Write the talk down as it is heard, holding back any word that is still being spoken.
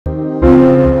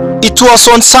It was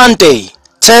on Sunday,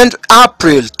 10th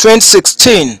April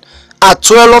 2016 at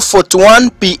 12:41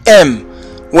 p.m.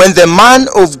 when the man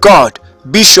of God,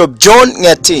 Bishop John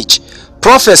Ngetich,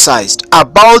 prophesied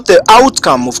about the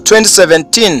outcome of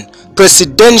 2017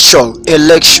 presidential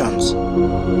elections.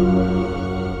 Another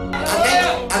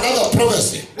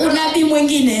prophecy. Unabii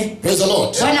mwingine. Praise the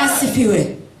Lord. Bwana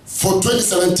asifiwe. For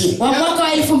 2017. Wa mwaka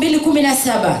wa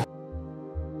 2017.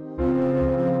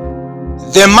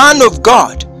 The man of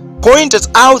God pointed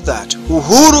out that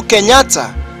Uhuru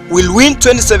Kenyatta will win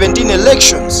 2017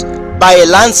 elections by a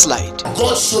landslide.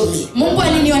 God showed me. Mungu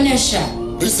alinionyesha.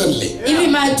 Recently, hivi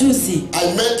majuzi, I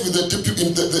met with the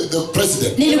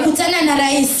president. Nilikutana na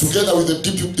rais. Together with the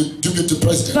deputy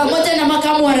president. Pamoja na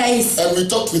makamu wa rais. And we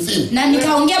talked with him. Na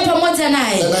nikaongea pamoja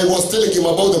naye. And I was telling him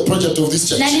about the project of this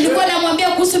church. Na nilikuwa namwambia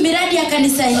kuhusu miradi ya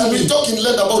kanisa hili. And we talked in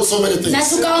length about so many things. Na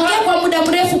tukaongea kwa muda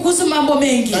mrefu kuhusu mambo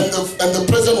mengi. And the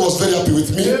president was very happy with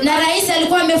me. Na rais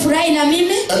alikuwa amefurahi na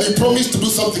mimi. And he promised to do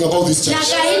something about this church. Na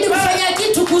akaahidi kufanya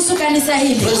kitu kuhusu kanisa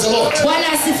hili. Praise the Lord.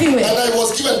 Bwana asifiwe. And I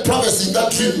was given prophecy in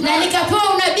that dream. Na nikapewa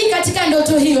unabii katika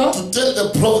ndoto hiyo. To tell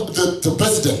the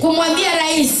president. Kumwambia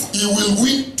rais. He will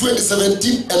win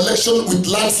 2017 election with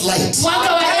landslide.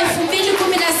 Mwaka wa 2017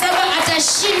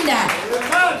 atashinda.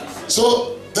 So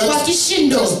there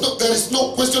is no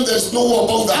question, there is no war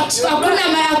about that. Hakuna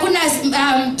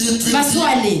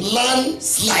maswali.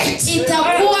 Landslide.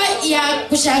 Itakuwa ya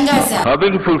kushangaza.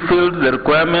 Having fulfilled the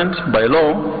requirement by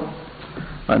law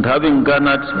and having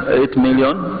garnered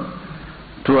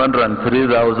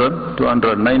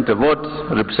 8,203,290 votes,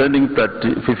 representing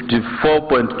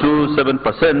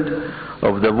 54.27%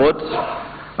 of the votes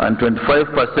and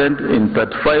 25% in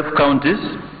 35 counties,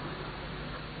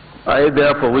 I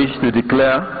therefore wish to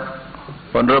declare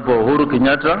Honorable Uhuru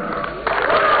Kenyatta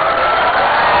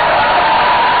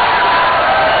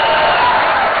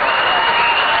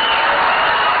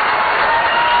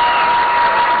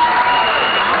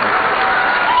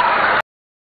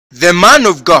The man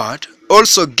of God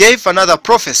also gave another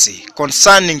prophecy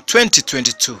concerning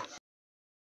 2022.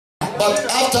 But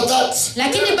after that,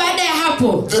 lakini baada ya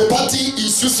hapo, the party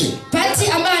is using, party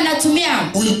ambayo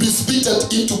anatumia, will be split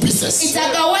into pieces.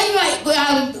 Itagawanywa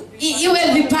iwe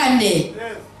vipande.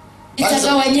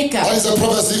 Itagawanyika. That is a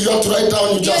prophecy you have to write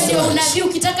down, you just ndio unabii,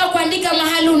 ukitaka kuandika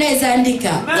mahali unaweza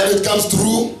andika. When it comes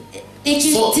through,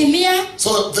 ikitimia,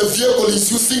 so the vehicle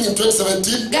is using in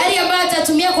 2017, gari ambayo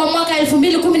atatumia kwa mwaka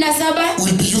 2017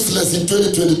 will be useless in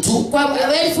 2022. Kwa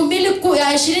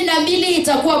 2022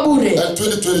 itakuwa bure. And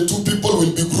 2022 people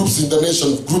will be groups in the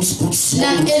nation, groups.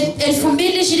 Na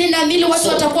 2022 watu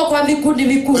watakuwa kwa vikundi.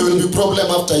 There will be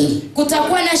problem after him.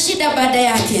 Kutakuwa na shida baada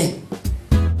yake.